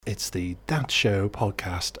It's the Dad Show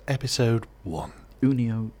Podcast, Episode 1.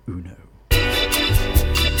 Uno.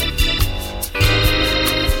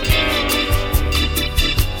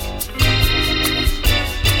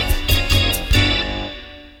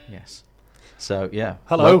 Yes. So, yeah.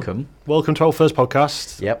 Hello. Welcome. Welcome to our first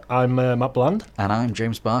podcast. Yep. I'm Matt Bland. And I'm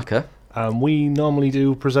James Barker. And we normally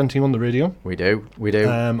do presenting on the radio. We do.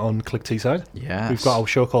 On Click Teesside. Yes. We've got our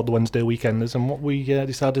show called The Wednesday Weekenders, and what we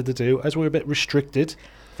decided to do, as we're a bit restricted,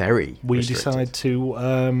 we decided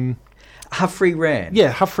to... have free reign. Yeah,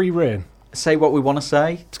 have free reign. Say what we want to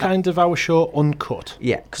say. It's kind of our show uncut.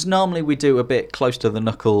 Yeah, because normally we do a bit close to the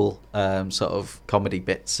knuckle sort of comedy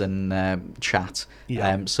bits and chat.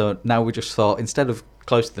 Yeah. So now we just thought, instead of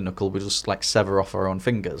close to the knuckle, we just like sever off our own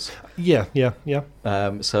fingers. Yeah.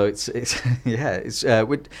 So it's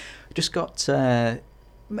we just got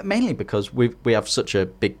mainly because we have such a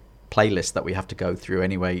big playlist that we have to go through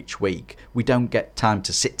anyway each week. We don't get time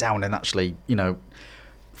to sit down and actually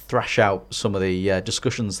thrash out some of the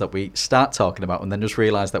discussions that we start talking about, and then just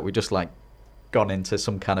realise that we just like gone into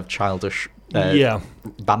some kind of childish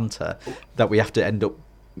banter that we have to end up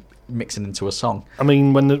mixing into a song. I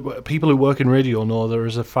mean, when the people who work in radio know there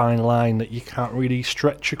is a fine line that you can't really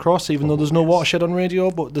stretch across, even though there's no watershed on radio,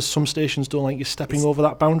 but there's some stations don't like you stepping over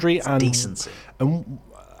that boundary. It's decency. And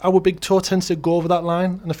our big toe tends to go over that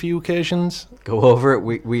line on a few occasions. Go over it.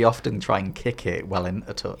 We often try and kick it well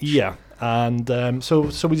into touch. Yeah, and so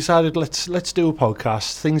we decided let's do a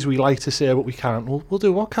podcast. Things we like to say but we can't. We'll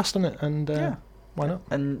do a podcast on it, and why not?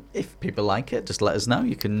 And if people like it, just let us know.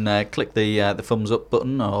 You can click the thumbs up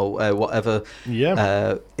button or whatever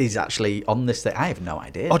is actually on this thing. I have no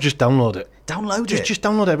idea. Or just download it. Just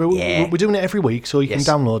download it. We're doing it every week, so you can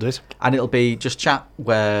download it. And it'll be just chat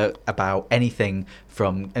about anything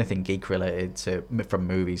geek related to from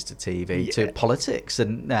movies to TV to politics,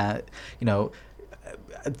 and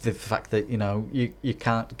the fact that you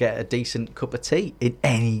can't get a decent cup of tea in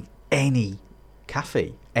any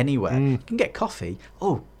cafe anywhere. You can get coffee.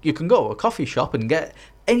 You can go to a coffee shop and get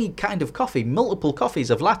any kind of coffee, multiple coffees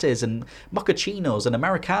of lattes and mochachinos and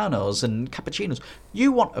Americanos and cappuccinos.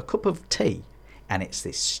 You want a cup of tea, and it's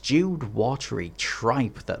this stewed, watery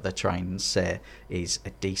tripe that they're trying to say is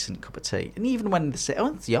a decent cup of tea. And even when they say,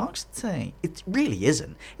 it's Yorkshire tea, it really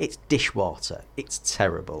isn't. It's dishwater. It's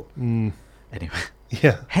terrible. Anyway.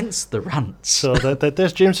 Yeah. Hence the rants. So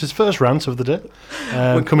there's James's first rant of the day,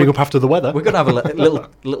 coming up after the weather. We're going to have a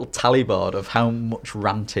little tally board of how much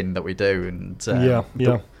ranting that we do, and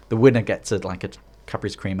the winner gets like a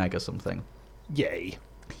Cadbury's cream egg or something. Yay.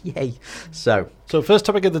 So first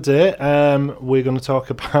topic of the day, we're going to talk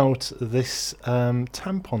about this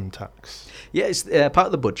tampon tax. Yeah, it's part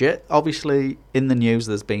of the budget. Obviously, in the news,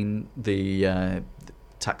 there's been the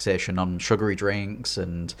taxation on sugary drinks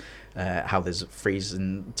and how there's a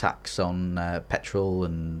freezing tax on petrol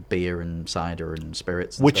and beer and cider and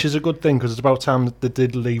spirits. And Which stuff. is a good thing, because it's about time that they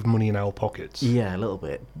did leave money in our pockets. Yeah, a little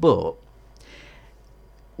bit. But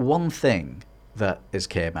one thing that has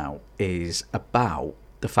came out is about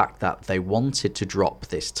the fact that they wanted to drop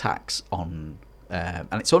this tax on, and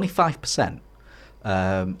it's only 5%,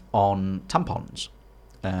 on tampons,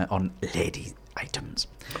 on lady items.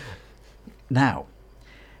 Now,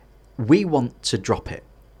 we want to drop it.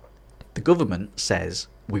 The government says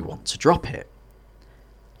we want to drop it.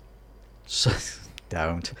 So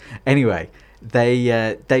don't. Anyway,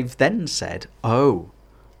 they've then said,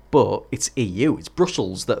 but it's EU, it's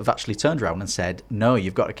Brussels that have actually turned around and said, no,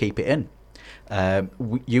 you've got to keep it in.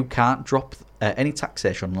 You can't drop any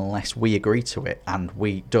taxation unless we agree to it, and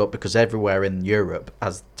we don't, because everywhere in Europe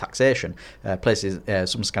has taxation. Places,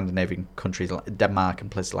 some Scandinavian countries like Denmark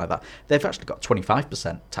and places like that, they've actually got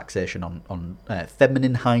 25% taxation on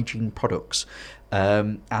feminine hygiene products,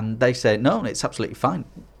 and they say no, it's absolutely fine.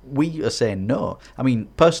 We are saying no. I mean,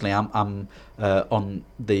 personally, I'm on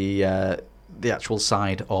the actual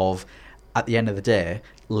side of, at the end of the day,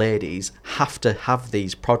 ladies have to have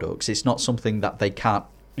these products. It's not something that they can't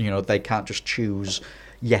just choose.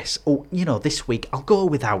 Yes, this week I'll go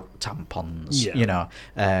without tampons.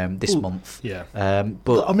 This month. Yeah.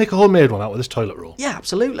 But I'll make a homemade one out of this toilet roll. Yeah,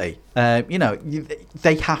 absolutely.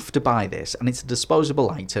 They have to buy this, and it's a disposable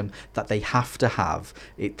item that they have to have.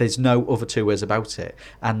 There's no other two ways about it.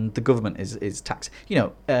 And the government is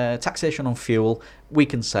taxation on fuel. We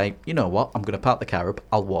can say, you know what, I'm going to park the car up,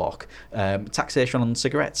 I'll walk. Taxation on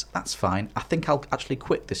cigarettes, that's fine. I think I'll actually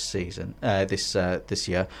quit this season, this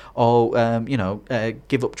year, or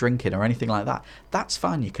give up drinking or anything like that. That's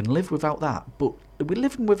fine. You can live without that. But we're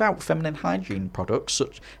living without feminine hygiene products,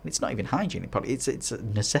 and it's not even hygiene product. It's a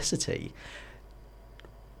necessity.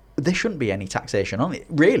 There shouldn't be any taxation on it.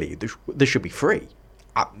 Really, there should be free.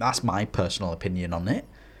 That's my personal opinion on it.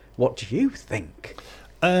 What do you think?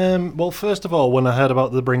 Well, first of all, when I heard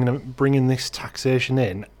about the bringing this taxation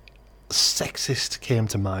in, sexist came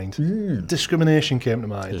to mind. Discrimination came to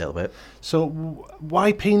mind. A little bit. So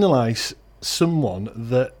why penalise someone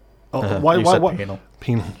that... Why penal?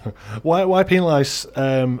 Penal. Why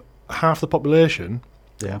penalise half the population,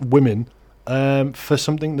 women, for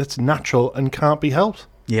something that's natural and can't be helped?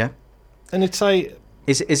 Yeah. And it's like...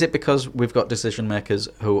 Is it because we've got decision makers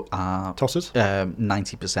who are... Tossers?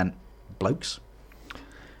 90% blokes?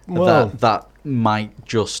 Well... That might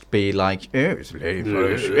just be like, it's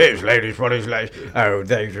ladies, what is ladies? Oh,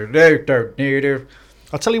 they don't need it.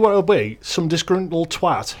 I'll tell you what it'll be. Some disgruntled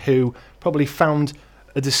twat who probably found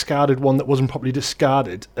a discarded one that wasn't properly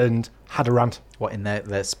discarded and had a rant. What, in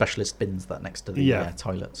their specialist bins that next to the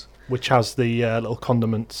toilets? Which has the little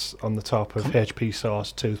condiments on the top of HP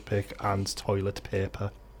sauce, toothpick, and toilet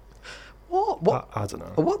paper. What? I don't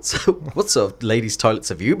know. What sort of ladies' toilets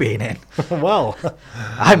have you been in? Well,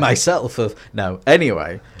 I myself have. No.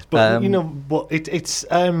 Anyway, but it's.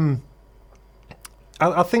 I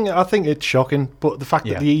think it's shocking. But the fact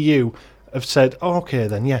that the EU have said, "Oh, okay,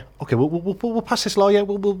 then, we'll pass this law. Yeah,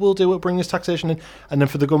 we'll do it. Bring this taxation in," and then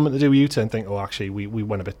for the government to do a U-turn, think, "Oh, actually, we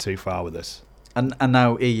went a bit too far with this." And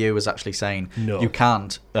now EU is actually saying no. You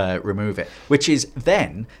can't remove it, which is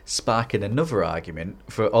then sparking another argument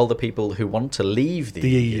for all the people who want to leave the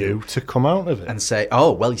EU to come out of it and say,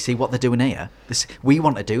 "Oh, well, you see what they're doing here. We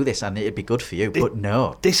want to do this, and it'd be good for you." But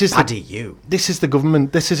no, this is bad EU. This is the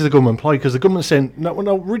government. This is the government ploy because the government's saying, "No,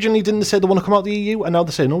 originally didn't they say they want to come out of the EU?" And now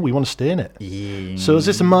they're saying, "No, we want to stay in it." Yeah. So is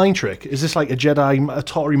this a mind trick? Is this like a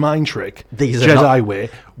Tory mind trick? These Jedi way,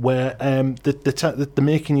 where they're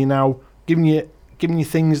making you now giving you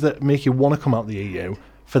things that make you want to come out of the EU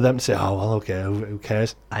for them to say, "Oh well, okay, who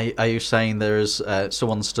cares?" Are you saying there's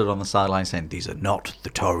someone stood on the sideline saying these are not the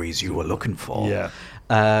Tories you were looking for? Yeah.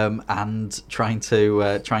 And trying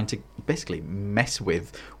to basically mess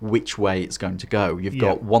with which way it's going to go. You've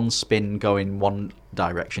got one spin going one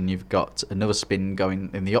direction, you've got another spin going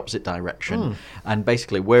in the opposite direction, and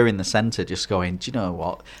basically we're in the centre just going, do you know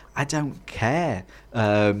what? I don't care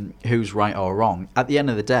who's right or wrong. At the end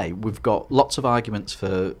of the day, we've got lots of arguments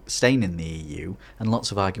for staying in the EU and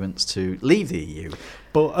lots of arguments to leave the EU.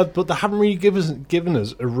 But they haven't really given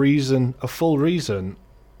us a full reason,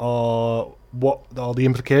 or what are the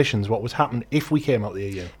implications, what would happen if we came out of the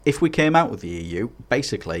EU. If we came out with the EU,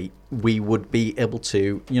 basically we would be able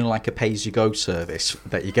to, like a pay-as-you-go service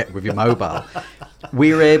that you get with your mobile.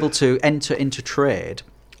 We were able to enter into trade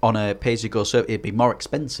on a pay-as-you-go service. It'd be more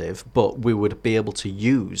expensive, but we would be able to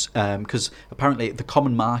use, because apparently the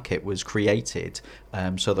common market was created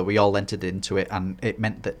so that we all entered into it, and it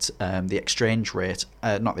meant that the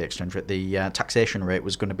taxation rate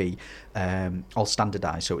was going to be all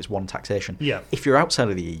standardised, so it was one taxation. Yeah. If you're outside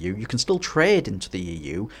of the EU, you can still trade into the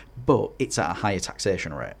EU, but it's at a higher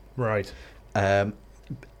taxation rate. Right. And,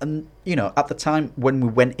 at the time when we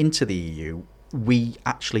went into the EU, we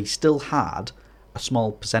actually still had a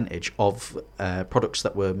small percentage of products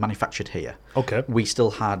that were manufactured here. Okay. We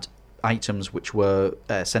still had items which were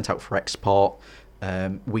sent out for export.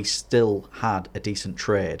 We still had a decent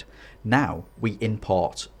trade. Now we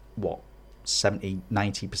import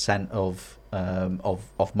 70-90%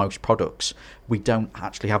 of most products. We don't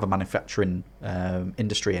actually have a manufacturing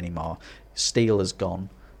industry anymore. Steel has gone.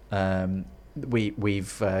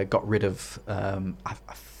 We've got rid of I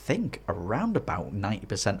think around about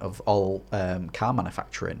 90% of all car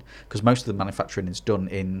manufacturing, because most of the manufacturing is done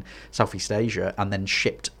in Southeast Asia and then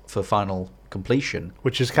shipped for final completion.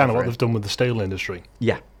 Which is kind of what they've done with the steel industry.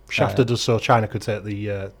 Yeah. Shafted us so China could take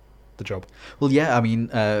the job. Well, yeah, I mean,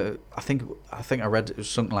 I think I read it was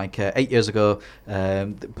something like 8 years ago,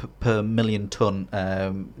 per million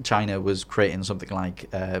ton, China was creating something like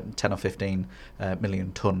 10 or 15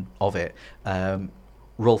 million ton of it.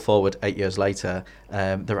 Roll forward 8 years later,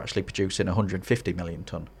 they're actually producing 150 million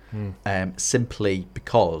ton, simply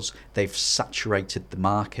because they've saturated the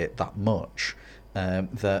market that much.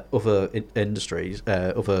 That other industries,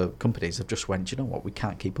 other companies have just went, you know what, we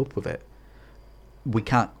can't keep up with it. We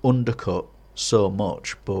can't undercut so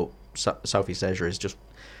much, but Southeast Asia is just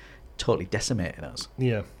totally decimating us.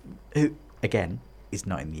 Yeah. Who, again, is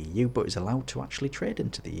not in the EU, but is allowed to actually trade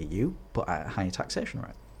into the EU, but at a higher taxation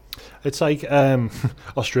rate. It's like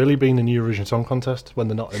Australia being in the Eurovision Song Contest when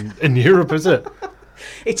they're not in Europe, is it?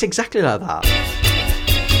 It's exactly like that.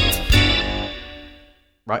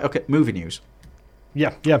 Right, okay, movie news.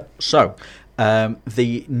 Yeah. So,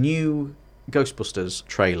 the new Ghostbusters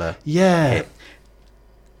trailer. Yeah.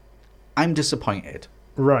 I'm disappointed.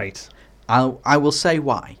 Right. I will say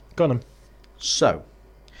why. Go on. So,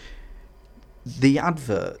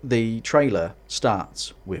 the trailer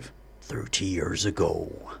starts with 30 years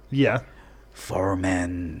ago. Yeah. 4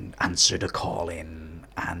 men answered a calling,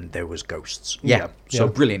 and there was ghosts. So Yeah.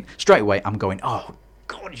 brilliant. Straight away, I'm going, oh,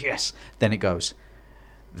 God, yes. Then it goes,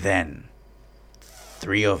 then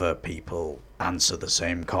 3 other people answer the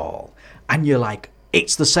same call. And you're like,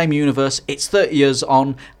 it's the same universe, it's 30 years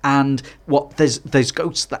on, and there's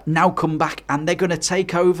ghosts that now come back, and they're going to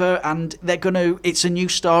take over, and it's a new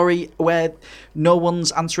story where no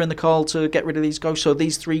one's answering the call to get rid of these ghosts, so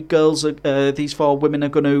these 3 girls, these 4 women are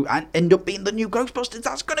going to end up being the new Ghostbusters.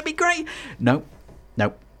 That's going to be great. No.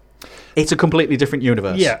 It's a completely different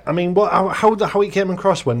universe. Yeah, I mean, how it came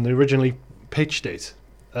across when they originally pitched it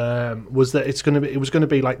was that it was going to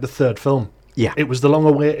be like the 3rd film. Yeah. It was the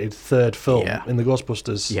long-awaited 3rd film in the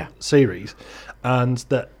Ghostbusters series, and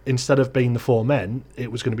that instead of being the 4 men,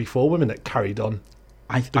 it was going to be 4 women that carried on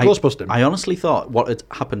Ghostbusting. I honestly thought what had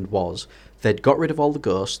happened was they'd got rid of all the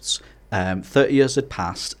ghosts, 30 years had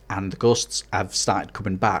passed, and the ghosts have started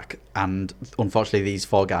coming back, and unfortunately these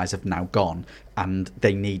 4 guys have now gone, and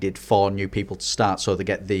they needed 4 new people to start, so they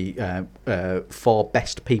get the 4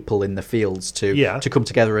 best people in the fields to come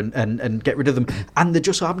together and get rid of them, and there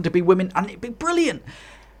just so happened to be women, and it'd be brilliant.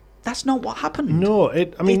 That's not what happened. No,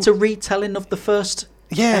 it's a retelling of the first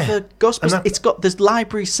ever Ghostbusters. It's got this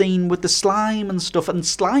library scene with the slime and stuff, and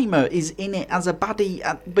Slimer is in it as a baddie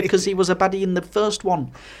because he was a baddie in the first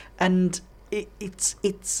one, and it's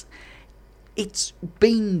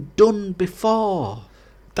been done before.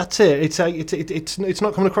 That's it. It's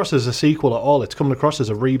not coming across as a sequel at all. It's coming across as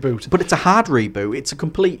a reboot. But it's a hard reboot. It's a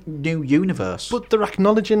complete new universe. But they're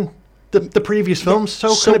acknowledging the previous films.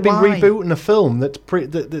 So can it be rebooting a film that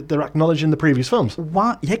they're acknowledging the previous films?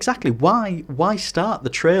 Why? Yeah, exactly. Why start the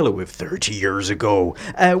trailer with 30 years ago?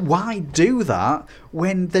 Why do that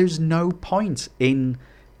when there's no point in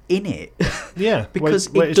it? Yeah, because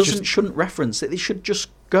it shouldn't reference it. It should just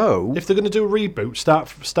go. If they're going to do a reboot,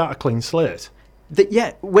 start a clean slate.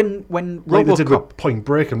 When like RoboCop, they did with Point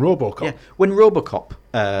Break and RoboCop. Yeah, when RoboCop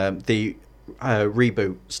the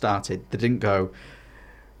reboot started, they didn't go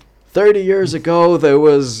 30 years ago there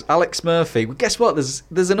was Alex Murphy. Well, guess what?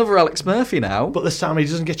 There's another Alex Murphy now. But this time he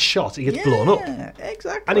doesn't get shot, he gets blown up. Yeah,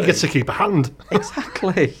 exactly. And he gets to keep a hand.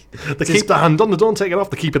 Exactly. They keep the hand on, they don't take it off,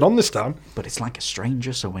 they keep it on this time. But it's like a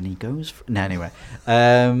stranger, so when he goes... No, anyway.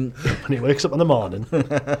 When he wakes up in the morning,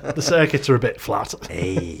 the circuits are a bit flat.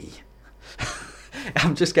 Hey.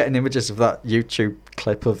 I'm just getting images of that YouTube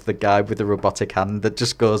clip of the guy with the robotic hand that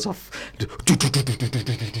just goes off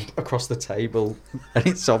across the table, and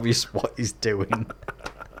it's obvious what he's doing.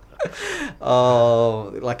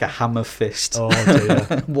 Oh, like a hammer fist. Oh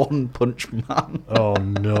dear. One Punch Man. Oh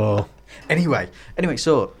no. Anyway,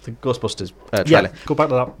 so the Ghostbusters trailer. Yeah, go back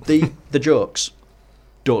to that. The jokes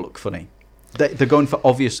don't look funny. They're going for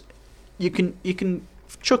obvious. You can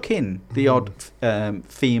chuck in the odd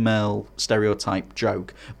female stereotype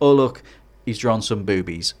joke. Oh look, he's drawn some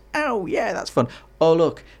boobies. Oh yeah, that's fun. Oh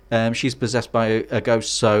look, she's possessed by a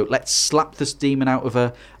ghost, so let's slap this demon out of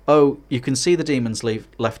her. Oh, you can see the demons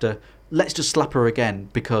left her. Let's just slap her again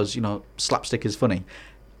because, slapstick is funny.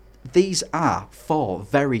 These are 4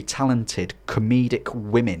 very talented comedic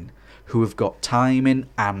women who have got timing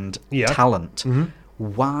and talent. Mm-hmm.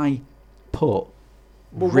 Why put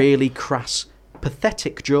really crass,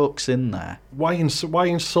 pathetic jokes in there? Why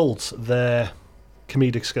insult their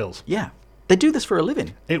comedic skills? Yeah, they do this for a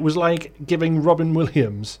living. It was like giving Robin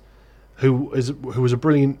Williams, who was a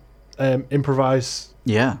brilliant improvising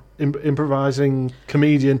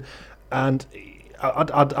comedian, and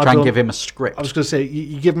Try and give him a script. I was going to say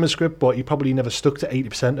you give him a script, but he probably never stuck to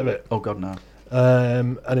 80% of it. Oh God, no.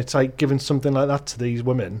 And it's like giving something like that to these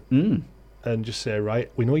women. And just say,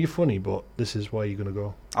 right, we know you're funny, but this is where you're going to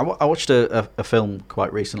go. I watched a film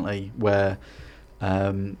quite recently where,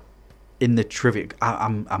 in the trivia,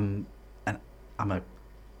 I'm a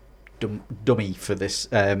dummy for this.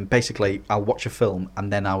 Basically, I'll watch a film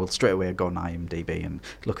and then I will straight away go on IMDb and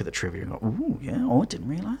look at the trivia and go, "Ooh, yeah, I didn't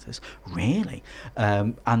realise this, really."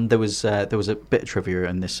 And there was a bit of trivia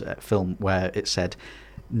in this film where it said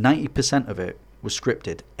 90% of it was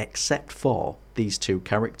scripted except for these 2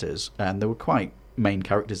 characters, and they were quite main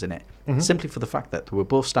characters in it, simply for the fact that they were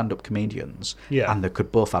both stand-up comedians and they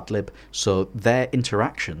could both ad-lib, so their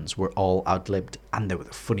interactions were all ad-libbed, and they were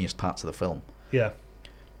the funniest parts of the film. Yeah.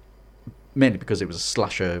 Mainly because it was a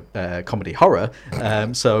slasher comedy horror,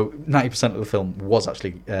 so 90% of the film was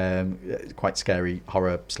actually quite scary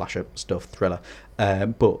horror slasher stuff, thriller,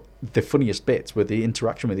 but the funniest bits were the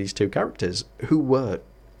interaction with these 2 characters who were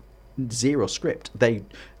zero script. They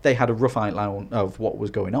had a rough outline of what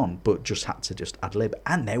was going on, but just had to just ad-lib,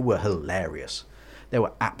 and they were hilarious. They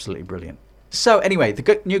were absolutely brilliant. So anyway,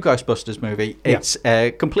 the new Ghostbusters movie, it's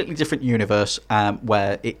a completely different universe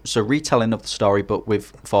where it's a retelling of the story, but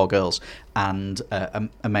with 4 girls and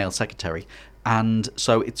a male secretary. And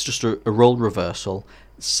so it's just a role reversal,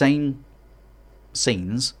 same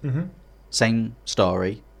scenes, same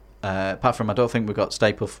story. Apart from, I don't think we've got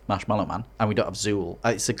Stay Puft Marshmallow Man, and we don't have Zool.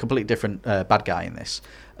 It's a completely different bad guy in this,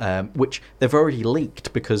 which they've already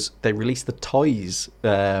leaked because they released the toys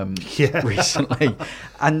recently.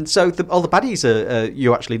 And so all the baddies,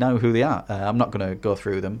 you actually know who they are. I'm not going to go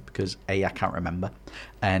through them because A, I can't remember,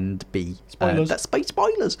 and B, spoilers. That's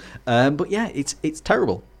spoilers. But yeah, it's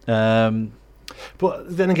terrible.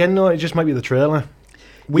 But then again, no, it just might be the trailer.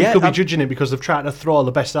 We could be judging it because they've tried to throw all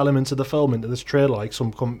the best elements of the film into this trailer, like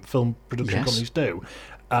some film production companies do,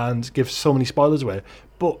 and give so many spoilers away.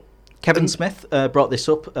 But Kevin Smith brought this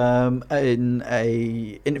up in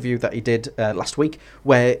a interview that he did last week,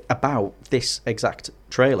 where about this exact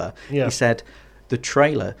trailer, he said, the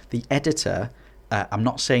trailer, the editor, I'm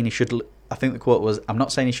not saying he should... I think the quote was, I'm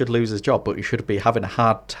not saying he should lose his job, but he should be having a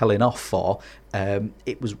hard telling off for.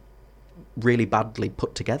 It was really badly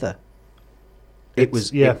put together. It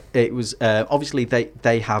was obviously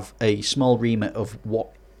they have a small remit of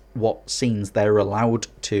what scenes they're allowed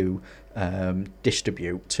to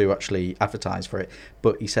distribute to actually advertise for it,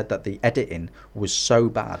 but he said that the editing was so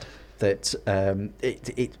bad that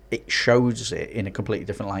it shows it in a completely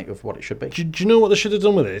different light of what it should be. Do you know what they should have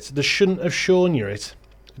done with it? They shouldn't have shown you it.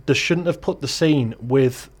 They shouldn't have put the scene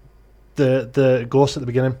with the ghost at the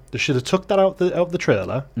beginning. They should have took that out of the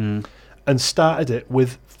trailer and started it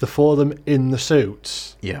with the 4 of them in the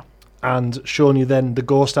suits. Yeah. And showing you then the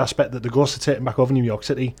ghost aspect, that the ghosts are taken back over New York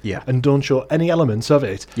City. Yeah. And don't show any elements of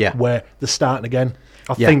it where they're starting again.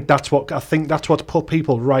 I think that's what's put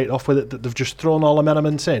people right off with it, that they've just thrown all them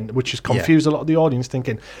elements in, which has confused a lot of the audience,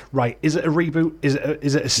 thinking, right, is it a reboot? Is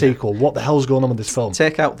it a sequel? What the hell's going on with this film?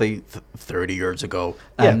 Take out the 30 years ago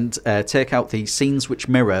and take out the scenes which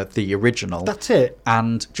mirror the original. That's it.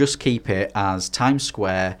 And just keep it as Times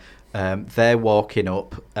Square. They're walking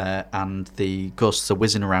up and the ghosts are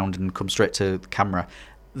whizzing around and come straight to the camera.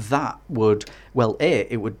 That would,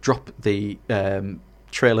 it would drop the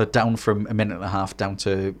trailer down from a minute and a half down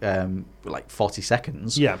to like 40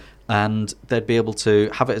 seconds. Yeah. And they'd be able to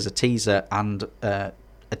have it as a teaser and a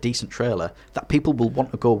decent trailer that people will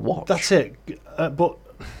want to go watch. That's it. But,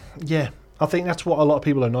 yeah, I think that's what a lot of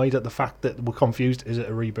people are annoyed at, the fact that we're confused. Is it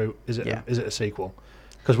a reboot? Is it a sequel?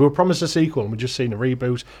 Because we were promised a sequel and we've just seen a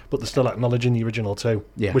reboot, but they're still acknowledging the original too,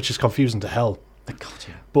 which is confusing to hell. God,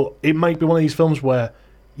 yeah. But it might be one of these films where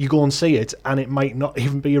you go and see it and it might not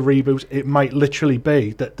even be a reboot. It might literally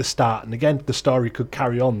be that the start, and again, the story could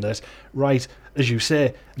carry on this, right, as you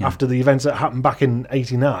say, after the events that happened back in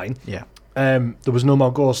 89, there was no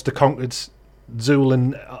more ghosts, they conquered Zool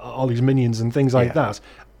and all these minions and things like that,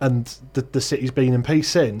 and the city's been in peace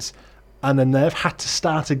since. And then they've had to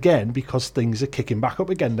start again because things are kicking back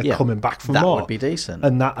up again. They're coming back for more. That would be decent.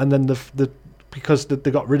 And then because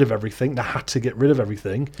they got rid of everything, they had to get rid of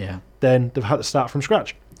everything. Yeah. Then they've had to start from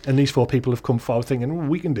scratch. And these 4 people have come forward thinking,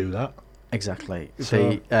 we can do that. Exactly.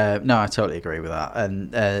 So, no, I totally agree with that.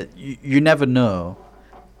 And you never know.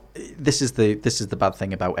 This is the bad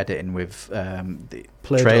thing about editing with the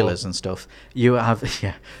trailers and stuff. You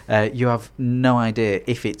have no idea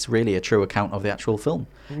if it's really a true account of the actual film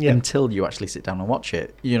until you actually sit down and watch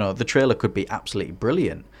it. You know, the trailer could be absolutely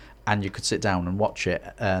brilliant, and you could sit down and watch it,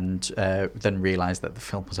 and then realise that the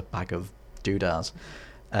film was a bag of doodahs.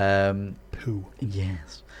 Poo.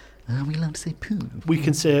 Yes. Are we allowed to say poo? We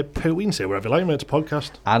can say poo. We can say whatever we like. It's a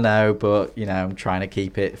podcast. I know, but I'm trying to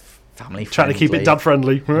keep it family friendly. Trying to keep it dad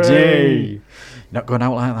friendly. You're not going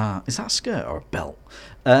out like that. Is that a skirt or a belt?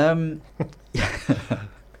 And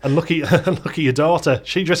look at your daughter.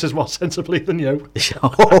 She dresses more sensibly than you.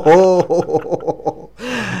 Oh,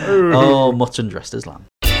 mutton dressed as lamb.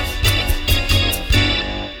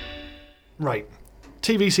 Right.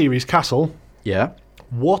 TV series Castle. Yeah.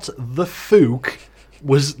 What the fook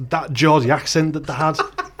was that Geordie accent that they had?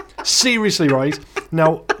 Seriously, right?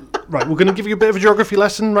 Now, we're going to give you a bit of a geography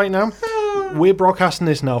lesson right now. We're broadcasting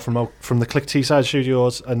this now from the Click Teesside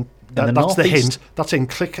studios, and that's the hint. That's in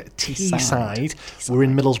Click Teesside. We're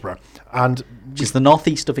in Middlesbrough, and which is the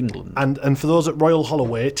northeast of England. And for those at Royal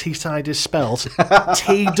Holloway, Teesside is spelled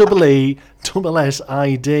T-E-E-S-S-I-D.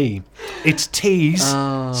 It's Tees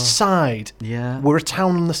side. Yeah, we're a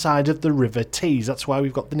town on the side of the River Tees. That's why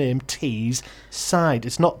we've got the name Tees Side.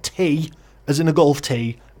 It's not T as in a golf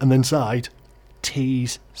tee and then side.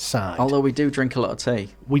 tea's side. Although we do drink a lot of tea.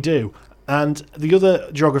 We do. And the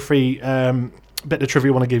other geography bit of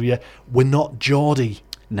trivia I want to give you, we're not Geordie.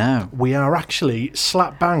 No. We are actually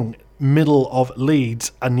slap bang middle of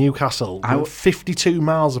Leeds and Newcastle. We're 52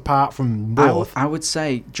 miles apart from both. I would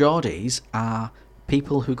say Geordies are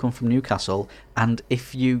people who come from Newcastle, and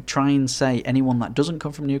if you try and say anyone that doesn't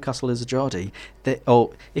come from Newcastle is a Geordie,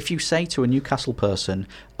 or if you say to a Newcastle person,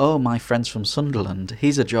 oh, my friend's from Sunderland,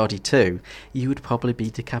 he's a Geordie too, you would probably be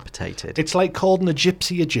decapitated. It's like calling a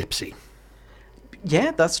gypsy a gypsy.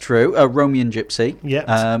 Yeah, that's true. A Romanian gypsy.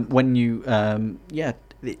 Yeah. When you,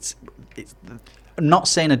 it's. I'm not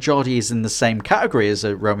saying a Geordie is in the same category as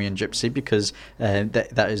a Romanian gypsy, because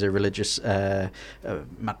that is a religious,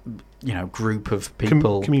 group of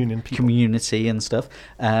people, community and stuff.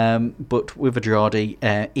 But with a Geordie,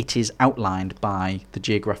 it is outlined by the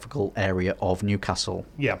geographical area of Newcastle.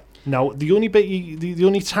 Yeah. Now, the only bit, the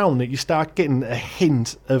only town that you start getting a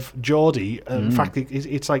hint of Geordie, in fact,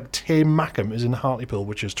 it's like Tame Mackham is in Hartlepool,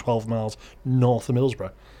 which is 12 miles north of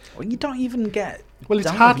Middlesbrough. Well, you don't even get... Well, it's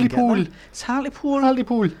Hartlepool. It's Hartlepool.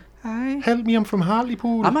 Hartlepool. Aye. Help me, I'm from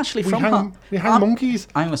Hartlepool. I'm actually from... We hang monkeys.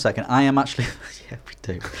 Hang on a second. I am actually... yeah, we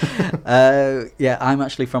do. I'm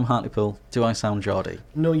actually from Hartlepool. Do I sound Geordie?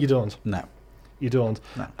 No, you don't. No. You don't.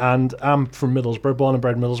 No. And I'm from Middlesbrough, born and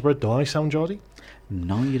bred Middlesbrough. Do I sound Geordie?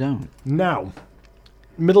 No, you don't. Now,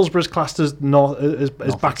 Middlesbrough's classed as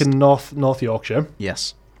back in North Yorkshire.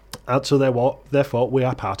 Yes. And so therefore, we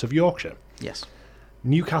are part of Yorkshire. Yes.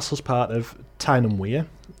 Newcastle's part of Tyne and Wear,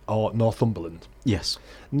 or Northumberland. Yes.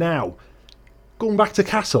 Now, going back to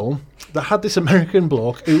Castle, they had this American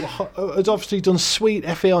bloke who had obviously done sweet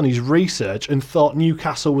FA on his research and thought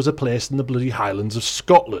Newcastle was a place in the bloody Highlands of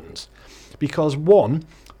Scotland. Because, one,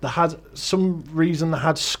 they had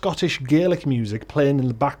Scottish Gaelic music playing in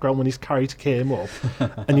the background when his carriage came up.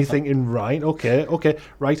 And you're thinking, right, okay,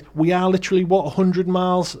 right. We are literally, 100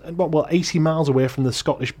 miles, 80 miles away from the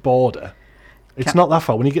Scottish border. It's not that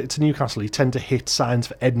far. When you get to Newcastle, you tend to hit signs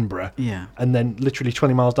for Edinburgh. Yeah. And then literally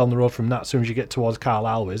 20 miles down the road from that, as soon as you get towards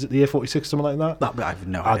Carlisle, is it the A46, something like that? I have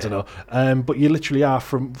no idea. I don't know. But you literally are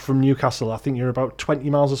from Newcastle. I think you're about 20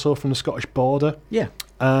 miles or so from the Scottish border. Yeah.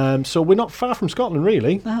 So we're not far from Scotland,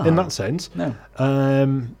 really, in that sense. No.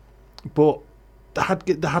 But they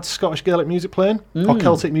had Scottish Gaelic music playing, or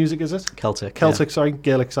Celtic music, is it? Celtic, sorry,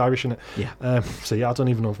 Gaelic's Irish, isn't it? Yeah. So yeah, I don't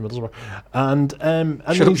even know from Middlesbrough. And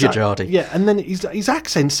shut up, your Geordie. Yeah, and then his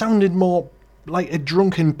accent sounded more like a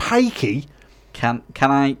drunken pikey. Can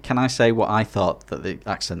I say what I thought that the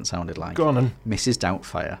accent sounded like? Go on, then. Mrs.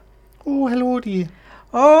 Doubtfire. Oh, hello, dear.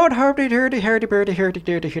 Oh, it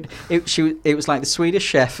was like the Swedish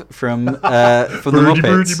chef from the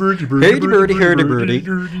Muppets. Birdie,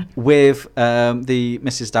 with the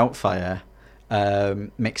Mrs.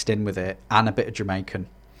 Doubtfire mixed in with it, and a bit of Jamaican.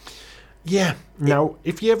 Yeah. Now,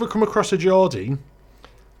 if you ever come across a Geordie's,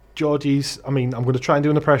 I mean, I'm going to try and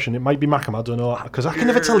do an impression. It might be Mackham, I don't know, because I can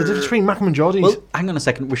never tell the difference between Mackham and Geordie's. Well, hang on a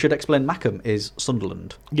second. We should explain Mackham is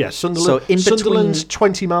Sunderland. Yeah, Sunderland. So Sunderland's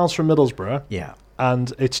 20 miles from Middlesbrough. Yeah.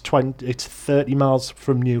 And it's 30 miles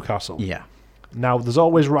from Newcastle. Yeah. Now, there's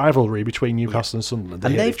always rivalry between Newcastle and Sunderland.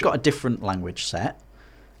 And they've got a different language set.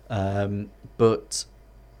 But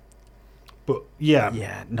yeah.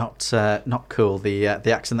 Yeah, not cool. The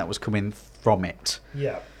accent that was coming from it.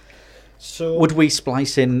 Yeah. So would we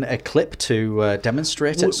splice in a clip to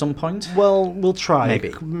demonstrate at some point? Well, we'll try.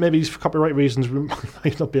 Maybe for copyright reasons we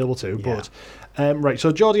might not be able to. Yeah. But right,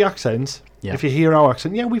 so Geordie accent. Yeah. If you hear our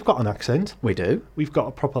accent, yeah, we've got an accent. We do. We've got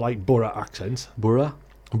a proper borough accent. Borough.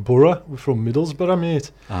 We're from Middlesbrough, mate.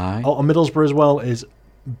 Aye. Oh, Middlesbrough as well is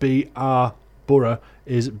BR. Borough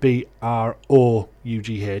is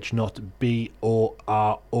BROUGH, not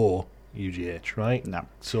BOROUGH, right? No.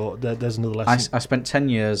 So there's another lesson. I spent 10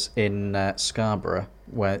 years in Scarborough,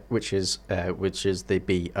 which is the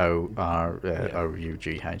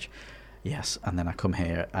BOROUGH. Yes, and then I come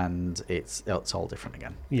here and it's all different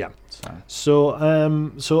again. Yeah.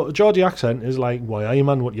 So Geordie accent is like, why are you,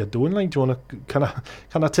 man? What you doing? Like, do you want to?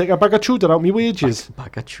 Can I take a bag of chowder out my wages?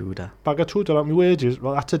 Bag of chowder out my wages.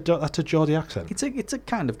 Well, that's a Geordie accent. It's a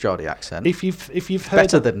kind of Geordie accent. If you've heard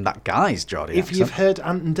better than that guy's Geordie accent. If you've heard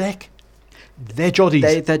Ant and Dec, they're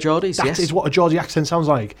Geordies. They're Geordies. That is what a Geordie accent sounds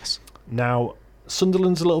like. Yes. Now,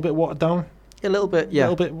 Sunderland's a little bit watered down. A little bit, yeah. A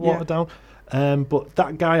little bit watered down. But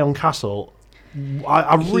that guy on Castle,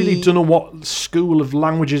 I really don't know what school of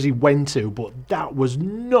languages he went to, but that was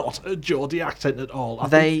not a Geordie accent at all.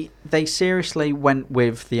 They seriously went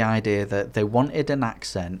with the idea that they wanted an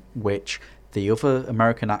accent which the other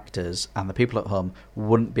American actors and the people at home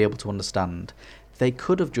wouldn't be able to understand. They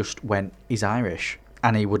could have just went, he's Irish,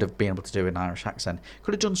 and he would have been able to do an Irish accent.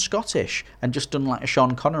 Could have done Scottish and just done like a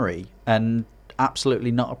Sean Connery, and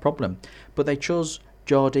absolutely not a problem. But they chose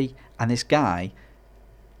Geordie and this guy.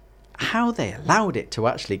 How they allowed it to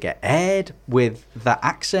actually get aired with that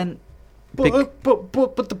accent. But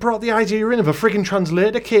they brought the idea in of a frigging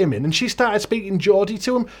translator came in and she started speaking Geordie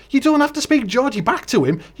to him. You don't have to speak Geordie back to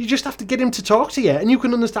him. You just have to get him to talk to you and you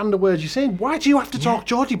can understand the words you're saying. Why do you have to talk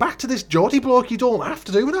Geordie back to this Geordie bloke? You don't have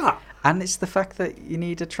to do that. And it's the fact that you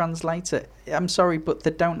need a translator. I'm sorry, but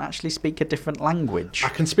they don't actually speak a different language. I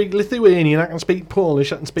can speak Lithuanian, I can speak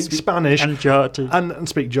Polish, I can speak Spanish. And Geordie. And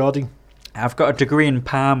speak Geordie. I've got a degree in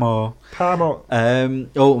Parmo. Parmo.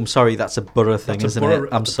 I'm sorry, that's a Borough thing, isn't it?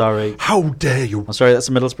 I'm sorry. How dare you? I'm sorry, that's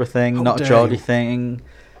a Middlesbrough thing, not a Geordie thing.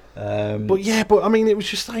 But I mean, it was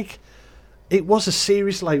just like, it was a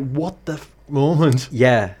serious, like, what the moment.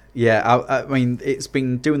 Yeah. I mean, it's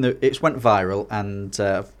been it went viral, and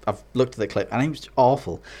I've looked at the clip, and it was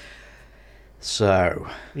awful. So,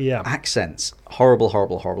 accents,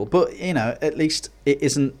 horrible. But, at least it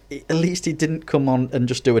isn't. At least he didn't come on and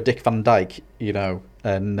just do a Dick Van Dyke,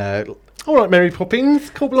 and. All right, Mary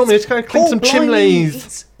Poppins, couple of minutes, go clean some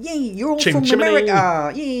chimneys. Yay, you're all from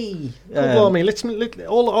America. Yay. Let's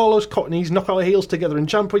all those cockneys knock our heels together and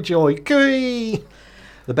jump with joy. Gee.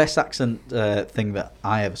 The best accent thing that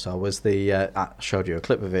I ever saw was I showed you a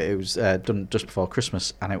clip of it. It was done just before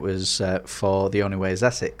Christmas, and it was for The Only Way is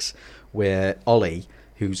Essex, where Ollie,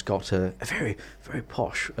 who's got a very, very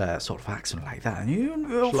posh sort of accent like that, and he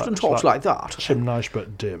often talks like that. Nice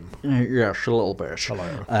but dim. Yes, a little bit.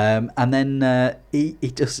 Hello. And then he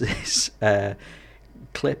does this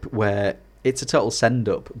clip where it's a total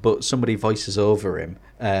send-up, but somebody voices over him,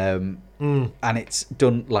 and it's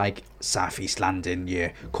done like South East London,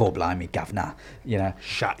 you call blimey governor,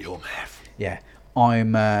 Shut your mouth. Yeah,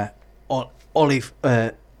 I'm Olive.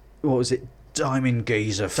 What was it? Diamond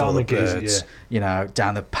geezer for the birds.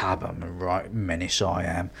 Down the pub. I'm a right menace. I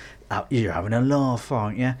am. You're having a laugh,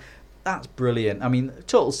 aren't you? That's brilliant. I mean,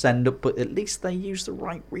 total send-up, but at least they use the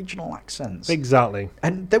right regional accents. Exactly.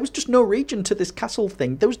 And there was just no region to this castle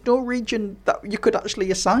thing. There was no region that you could actually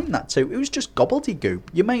assign that to. It was just gobbledygook.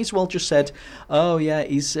 You may as well just said, oh, yeah,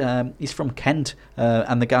 he's from Kent.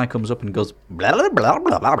 And the guy comes up and goes, blah, blah, blah,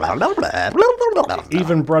 blah, blah, blah, blah, blah, blah.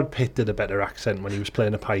 Even Brad Pitt did a better accent when he was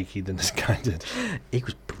playing a pikey than this guy did. He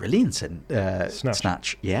was brilliant in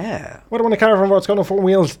Snatch. Yeah. What do I want to carry from what's got on 4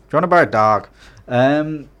 wheels? Do you want to buy a dog?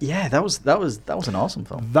 That was an awesome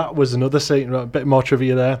film. That was another scene, a bit more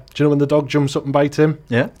trivia there. Do you know when the dog jumps up and bites him?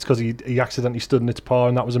 Yeah. It's because he accidentally stood in its paw,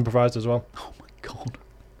 and that was improvised as well. Oh my god.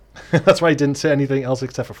 That's why he didn't say anything else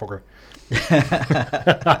except for fucker.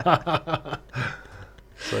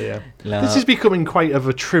 So yeah. No. This is becoming quite of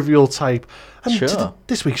a trivial type. And sure.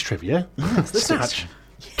 This week's trivia. Snatch.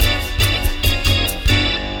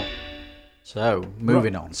 So,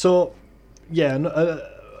 moving on. So, yeah,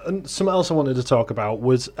 and something else I wanted to talk about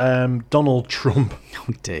was Donald Trump.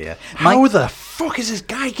 Oh dear. How the fuck is this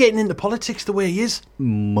guy getting into politics the way he is?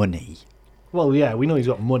 Money. Well, yeah, we know he's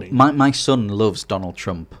got money. My son loves Donald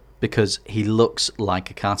Trump because he looks like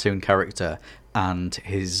a cartoon character and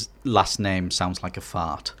his last name sounds like a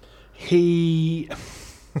fart.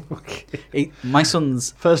 My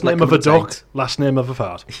son's... First name of a dog, last name of a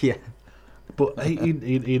fart. Yeah. But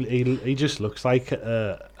he just looks like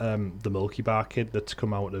the Milky Bar kid that's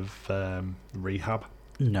come out of rehab.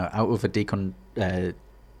 No, out of a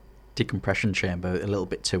decompression chamber a little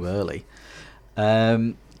bit too early.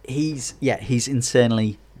 He's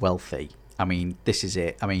insanely wealthy. I mean, this is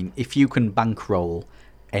it. I mean, if you can bankroll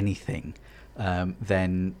anything,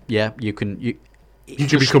 then yeah, you can. You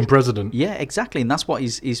can become president. Yeah, exactly, and that's what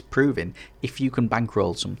he's proving. If you can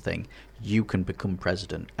bankroll something, you can become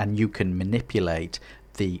president, and you can manipulate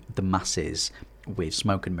the masses with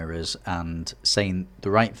smoke and mirrors and saying the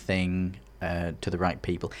right thing to the right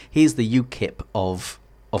people. He's the UKIP of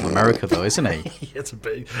America, though, isn't he? It's a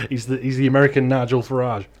bit. He's the American Nigel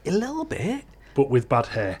Farage. A little bit. But with bad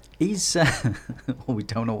hair. He's... well, we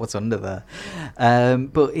don't know what's under there.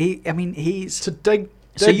 But he's... It's a dead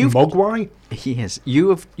mogwai. He is.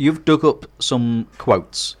 You've dug up some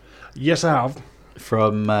quotes. Yes, I have.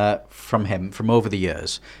 From him, from over the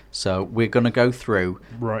years. So we're going to go through,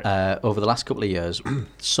 over the last couple of years,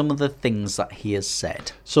 some of the things that he has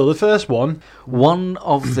said. So the first one... One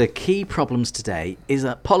of the key problems today is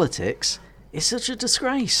that politics is such a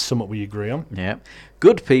disgrace. Somewhat we agree on. Yeah.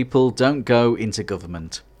 Good people don't go into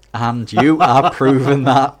government. And you are proving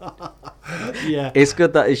that. Yeah. It's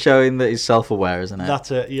good that he's showing that he's self-aware, isn't it?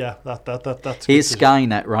 That's it, yeah. That's He's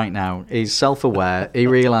Skynet right now. He's self-aware. He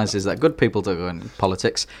realises that good people don't go into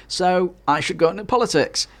politics, so I should go into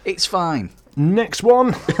politics. It's fine. Next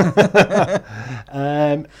one.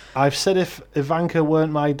 I've said if Ivanka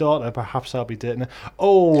weren't my daughter, perhaps I'll be dating her.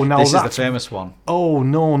 Oh, now this that's is the famous one. Oh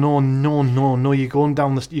no! You're going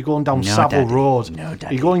down Savile Daddy. Road. No,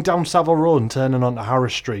 Daddy. You're going down Savile Road and turning onto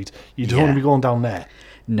Harris Street. You don't want to be going down there.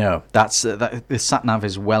 No, that's the sat nav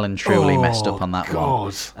is well and truly messed up on that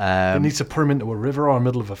God. one. It needs to put him into a river or a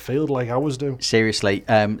middle of a field like ours do. Seriously,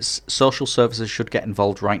 social services should get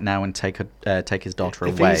involved right now and take his daughter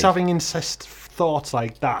away. If he's having incest thoughts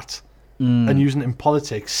like that and using it in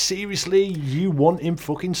politics, seriously, you want him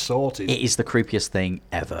fucking sorted. It is the creepiest thing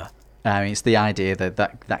ever. It's the idea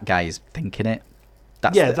that guy is thinking it.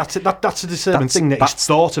 That's it. That's a disturbing thing that he's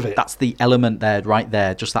thought of it. That's the element there, right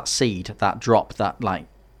there. Just that seed, that drop, that like,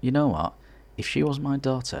 you know what? If she was my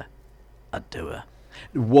daughter, I'd do her.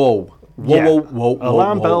 Whoa.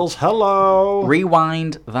 Alarm bells, hello.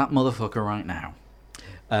 Rewind that motherfucker right now.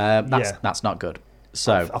 That's not good.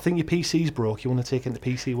 So I think your PC's broke. You want to take it into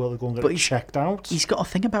PC world and go and get it checked out? He's got a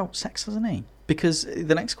thing about sex, hasn't he? Because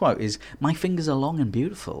the next quote is, "My fingers are long and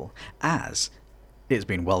beautiful, as it's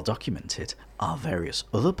been well documented are various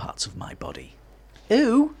other parts of my body."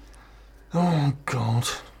 Ooh. Oh, God.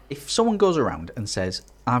 If someone goes around and says,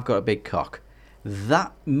 "I've got a big cock,"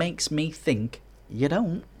 that makes me think you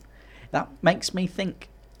don't. That makes me think,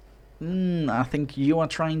 I think you are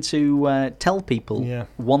trying to tell people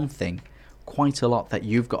one thing quite a lot that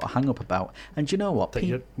you've got a hang-up about. And you know what?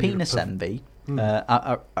 Penis envy.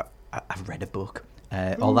 I've read a book.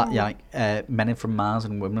 All that, men from Mars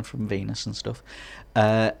and women from Venus and stuff.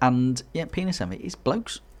 And, penis envy is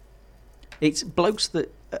blokes. It's blokes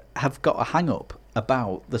that have got a hang-up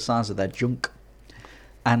about the size of their junk.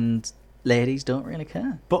 And ladies don't really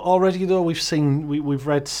care. But already, though, we've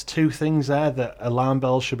read two things there that alarm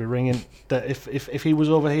bells should be ringing. That if he was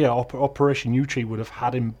over here, Operation U-Tree would have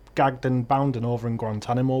had him gagged and bound and over in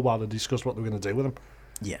Guantanamo while they discussed what they were going to do with him.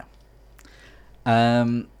 Yeah.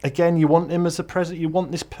 Again, you want him as a president. You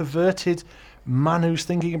want this perverted man who's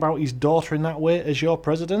thinking about his daughter in that way as your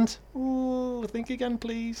president. Ooh, think again,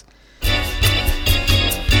 please.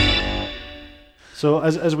 So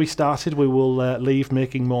as we started, we will leave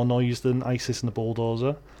making more noise than ISIS and the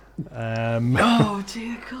bulldozer. Oh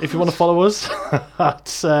dear God! If you want to follow us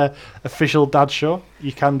at Official Dad Show,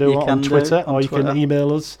 you can do it on Twitter, or you can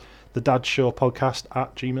email us,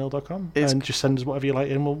 thedadshowpodcast@gmail.com, and just send us whatever you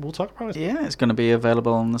like, and we'll talk about it. Yeah, it's going to be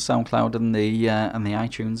available on the SoundCloud and the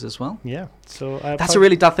iTunes as well. Yeah, so that's a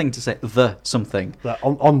really dad thing to say. The something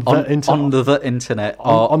on the internet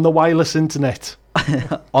on the wireless internet.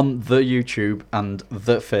 On the YouTube and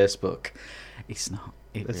the Facebook. It's not.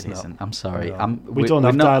 It really isn't. I'm sorry. No. We don't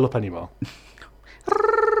have dial-up anymore.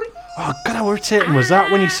 Oh God, how irritating was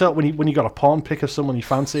that when you got a porn pic of someone you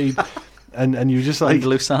fancied, and you just like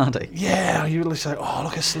Lusardi. Yeah, you were just like, oh,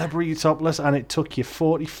 look, a celebrity topless, and it took you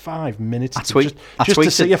 45 minutes just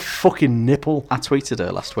to see a fucking nipple. I tweeted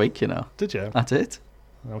her last week. You know. Did you? I did.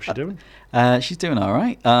 How's she doing? She's doing all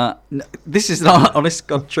right. This is not honest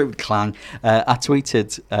God true clang. I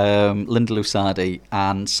tweeted Linda Lusardi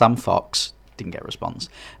and Sam Fox, didn't get a response,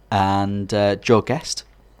 and Joe Guest.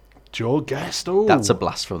 Joe Guest, oh, that's a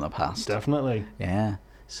blast from the past. Definitely. Yeah.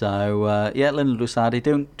 So Linda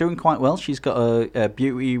Lusardi doing quite well. She's got a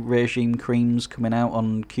beauty regime creams coming out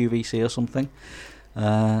on QVC or something.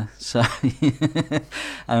 So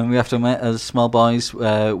and we have to admit, as small boys,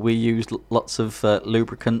 we used lots of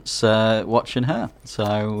lubricants watching her.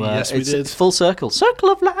 So yes, we did. It's full circle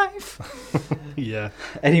of life. Yeah.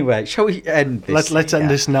 Anyway, shall we end this? Let's end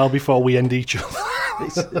this now before we end each other.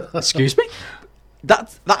 Excuse me.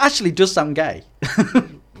 That actually does sound gay.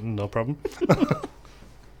 No problem.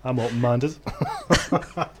 I'm open-minded.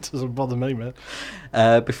 Doesn't bother me, mate.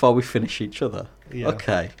 Before we finish each other. Yeah.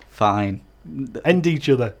 Okay, fine. End each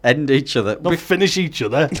other. Not finish each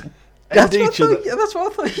other. End each other. That's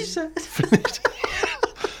what I thought you said.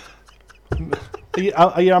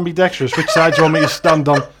 Are you ambidextrous? Which side do you want me to stand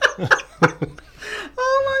on?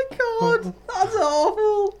 Oh my God, that's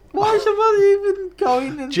awful. Why should I even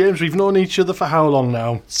going in? James, we've known each other for how long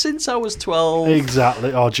now? Since I was 12.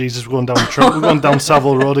 Exactly. Oh Jesus, we're going down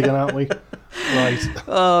Savile Road again, aren't we? Right.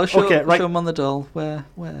 Oh, show him on the doll. Where?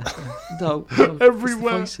 No,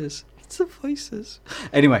 everywhere. It's the voices.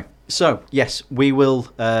 Anyway, so yes, we will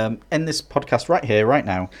end this podcast right here, right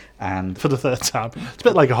now, and for the third time. It's a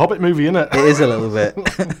bit like a Hobbit movie, isn't it? It is a little bit.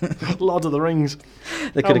 Lord of the Rings.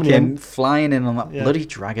 They could have came flying in on that bloody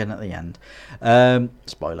dragon at the end.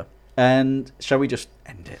 Spoiler. And shall we just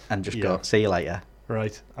end it and just go? See you later.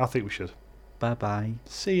 Right. I think we should. Bye-bye.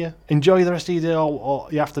 See ya. Enjoy the rest of your day or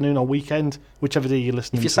your afternoon or weekend, whichever day you're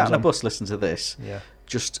listening. If you're sat on a bus listening to this,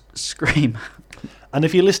 just scream. And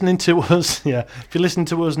if you're listening to us, if you're listening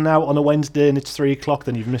to us now on a Wednesday and it's 3:00,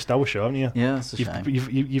 then you've missed our show, haven't you? Yeah, that's a shame.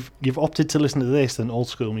 You've opted to listen to this than old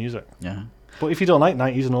school music. Yeah. But if you don't like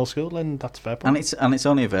 90s and old school, then that's fair point. And it's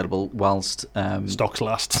only available whilst stocks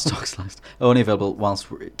last. Stocks last. Only available whilst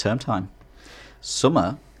term time.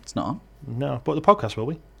 Summer, it's not on. No, but the podcast will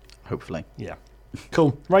be. Hopefully. Yeah.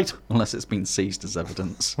 Cool. Right. Unless it's been seized as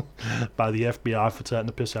evidence by the FBI for taking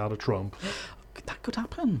the piss out of Trump. That could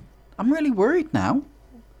happen. I'm really worried now.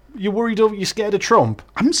 You're worried over? You're scared of Trump?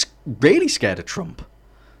 I'm really scared of Trump.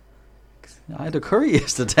 I had a curry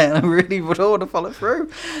yesterday and I really would want to follow through.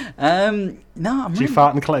 Do you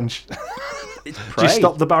fart and clench? Do you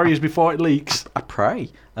stop the barriers before it leaks? I pray.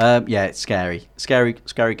 Yeah, it's scary. Scary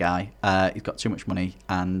guy. He's got too much money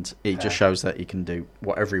and it just shows that he can do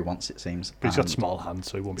whatever he wants, it seems. But he's got small hands,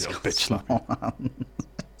 so he won't be able to bitch slap.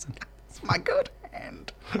 It's my good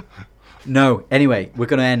hand. No, anyway, we're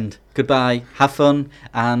going to end. Goodbye, have fun,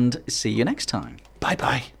 and see you next time.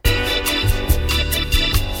 Bye-bye.